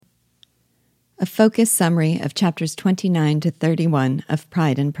A focused summary of chapters 29 to 31 of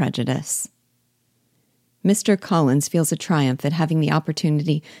Pride and Prejudice. Mr. Collins feels a triumph at having the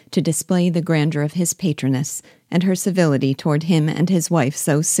opportunity to display the grandeur of his patroness and her civility toward him and his wife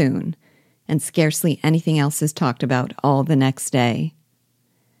so soon, and scarcely anything else is talked about all the next day.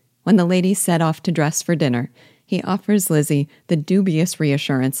 When the ladies set off to dress for dinner, he offers Lizzie the dubious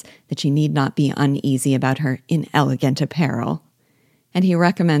reassurance that she need not be uneasy about her inelegant apparel, and he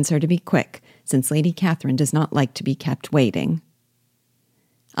recommends her to be quick, since Lady Catherine does not like to be kept waiting.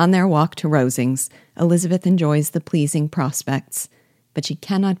 On their walk to Rosings, Elizabeth enjoys the pleasing prospects, but she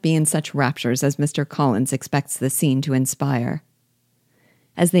cannot be in such raptures as Mr. Collins expects the scene to inspire.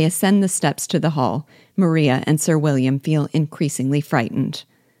 As they ascend the steps to the hall, Maria and Sir William feel increasingly frightened,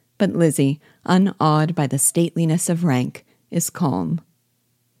 but Lizzie, unawed by the stateliness of rank, is calm.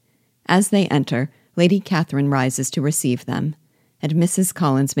 As they enter, Lady Catherine rises to receive them, and Mrs.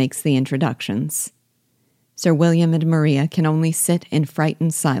 Collins makes the introductions. Sir William and Maria can only sit in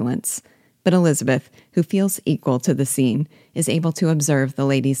frightened silence, but Elizabeth, who feels equal to the scene, is able to observe the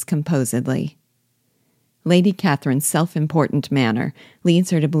ladies composedly. Lady Catherine's self-important manner leads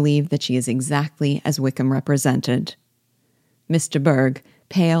her to believe that she is exactly as Wickham represented. Miss de Bourgh,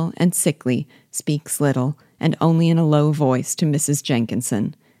 pale and sickly, speaks little, and only in a low voice to Mrs.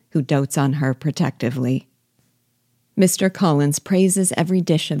 Jenkinson, who dotes on her protectively. Mr. Collins praises every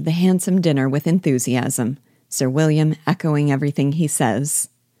dish of the handsome dinner with enthusiasm, Sir William echoing everything he says.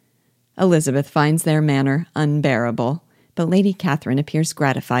 Elizabeth finds their manner unbearable, but Lady Catherine appears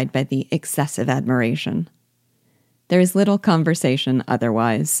gratified by the excessive admiration. There is little conversation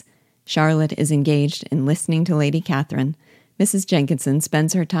otherwise. Charlotte is engaged in listening to Lady Catherine, Mrs. Jenkinson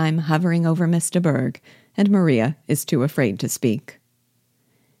spends her time hovering over Miss de Bourgh, and Maria is too afraid to speak.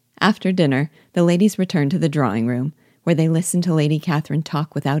 After dinner, the ladies return to the drawing-room, where they listen to Lady Catherine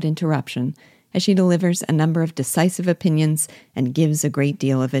talk without interruption, as she delivers a number of decisive opinions and gives a great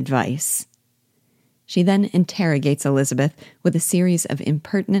deal of advice. She then interrogates Elizabeth with a series of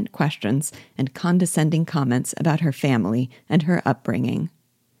impertinent questions and condescending comments about her family and her upbringing.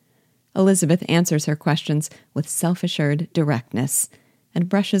 Elizabeth answers her questions with self-assured directness, and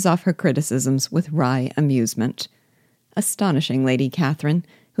brushes off her criticisms with wry amusement, astonishing Lady Catherine,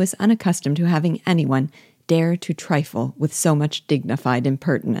 who is unaccustomed to having anyone dare to trifle with so much dignified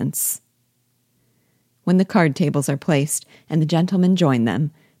impertinence. When the card tables are placed and the gentlemen join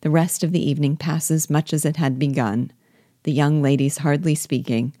them, the rest of the evening passes much as it had begun, the young ladies hardly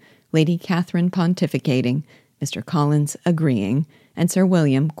speaking, Lady Catherine pontificating, Mr. Collins agreeing, and Sir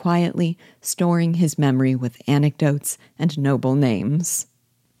William quietly storing his memory with anecdotes and noble names.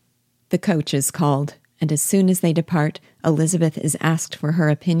 The coach is called, and as soon as they depart, Elizabeth is asked for her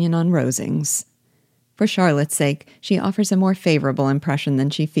opinion on Rosings. For Charlotte's sake, she offers a more favorable impression than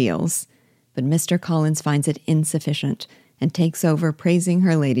she feels, but Mr. Collins finds it insufficient and takes over praising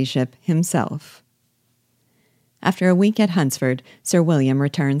her ladyship himself. After a week at Hunsford, Sir William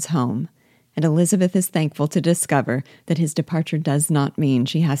returns home, and Elizabeth is thankful to discover that his departure does not mean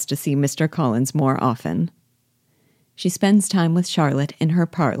she has to see Mr. Collins more often. She spends time with Charlotte in her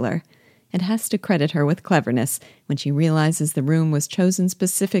parlor, and has to credit her with cleverness when she realizes the room was chosen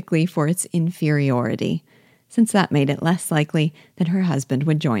specifically for its inferiority, since that made it less likely that her husband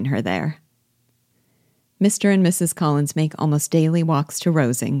would join her there. Mr. and Mrs. Collins make almost daily walks to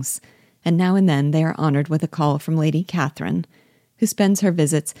Rosings, and now and then they are honored with a call from Lady Catherine, who spends her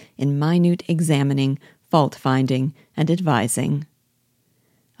visits in minute examining, fault-finding, and advising.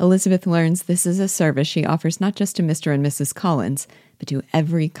 Elizabeth learns this is a service she offers not just to Mr. and Mrs. Collins, but to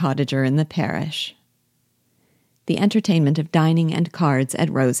every cottager in the parish. The entertainment of dining and cards at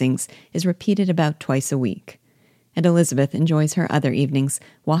Rosings is repeated about twice a week, and Elizabeth enjoys her other evenings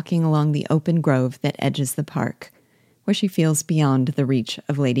walking along the open grove that edges the park, where she feels beyond the reach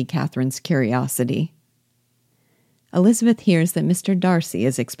of Lady Catherine's curiosity. Elizabeth hears that Mr. Darcy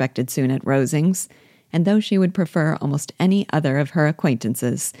is expected soon at Rosings, and though she would prefer almost any other of her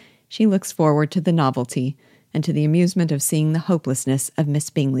acquaintances, she looks forward to the novelty and to the amusement of seeing the hopelessness of Miss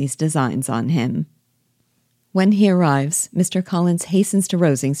Bingley's designs on him. When he arrives, Mr. Collins hastens to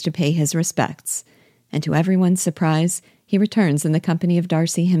Rosings to pay his respects, and to everyone's surprise, he returns in the company of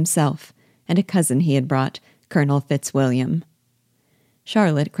Darcy himself and a cousin he had brought, Colonel Fitzwilliam.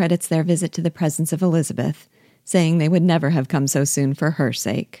 Charlotte credits their visit to the presence of Elizabeth, saying they would never have come so soon for her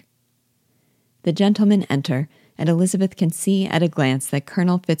sake. The gentlemen enter, and Elizabeth can see at a glance that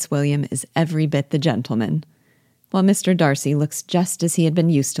Colonel Fitzwilliam is every bit the gentleman, while Mr. Darcy looks just as he had been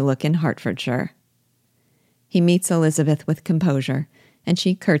used to look in Hertfordshire. He meets Elizabeth with composure, and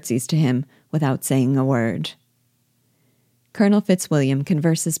she curtsies to him without saying a word. Colonel Fitzwilliam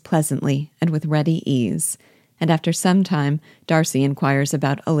converses pleasantly and with ready ease, and after some time Darcy inquires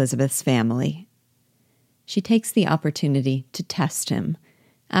about Elizabeth's family. She takes the opportunity to test him,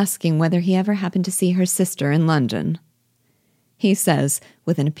 asking whether he ever happened to see her sister in London. He says,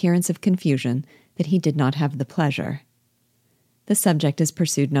 with an appearance of confusion, that he did not have the pleasure. The subject is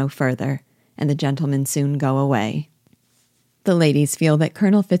pursued no further, and the gentlemen soon go away. The ladies feel that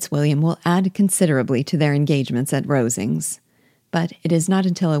Colonel Fitzwilliam will add considerably to their engagements at Rosings, but it is not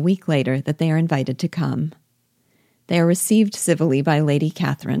until a week later that they are invited to come. They are received civilly by Lady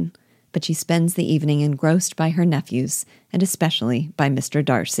Catherine, but she spends the evening engrossed by her nephews, and especially by Mr.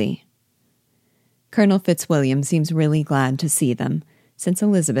 Darcy. Colonel Fitzwilliam seems really glad to see them, since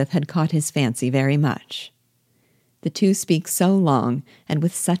Elizabeth had caught his fancy very much. The two speak so long, and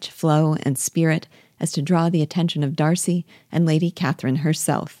with such flow and spirit, as to draw the attention of Darcy and Lady Catherine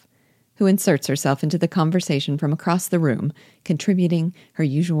herself, who inserts herself into the conversation from across the room, contributing her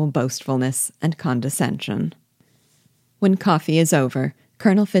usual boastfulness and condescension. When coffee is over,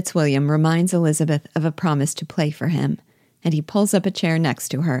 Colonel Fitzwilliam reminds Elizabeth of a promise to play for him, and he pulls up a chair next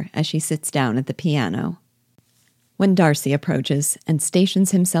to her as she sits down at the piano. When Darcy approaches and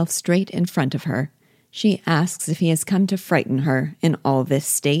stations himself straight in front of her, she asks if he has come to frighten her in all this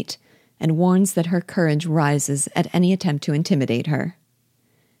state, and warns that her courage rises at any attempt to intimidate her.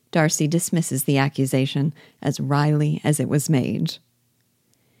 Darcy dismisses the accusation as wryly as it was made.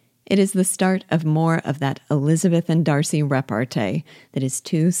 It is the start of more of that Elizabeth and Darcy repartee that is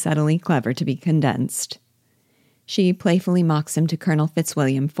too subtly clever to be condensed. She playfully mocks him to Colonel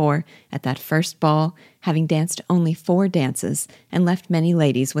Fitzwilliam for, at that first ball, having danced only 4 dances and left many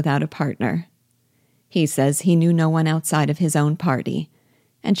ladies without a partner. He says he knew no one outside of his own party,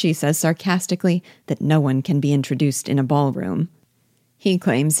 and she says sarcastically that no one can be introduced in a ballroom. He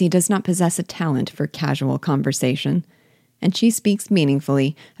claims he does not possess a talent for casual conversation, and she speaks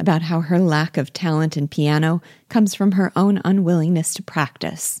meaningfully about how her lack of talent in piano comes from her own unwillingness to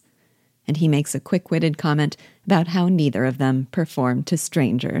practice, and he makes a quick-witted comment about how neither of them perform to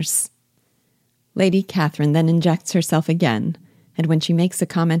strangers. Lady Catherine then injects herself again, and when she makes a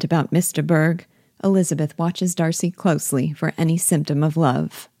comment about Miss de Bourgh, Elizabeth watches Darcy closely for any symptom of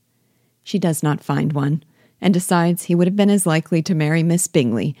love. She does not find one, and decides he would have been as likely to marry Miss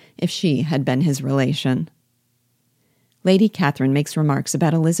Bingley if she had been his relation. Lady Catherine makes remarks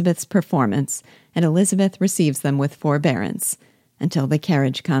about Elizabeth's performance, and Elizabeth receives them with forbearance, until the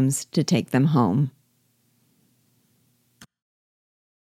carriage comes to take them home.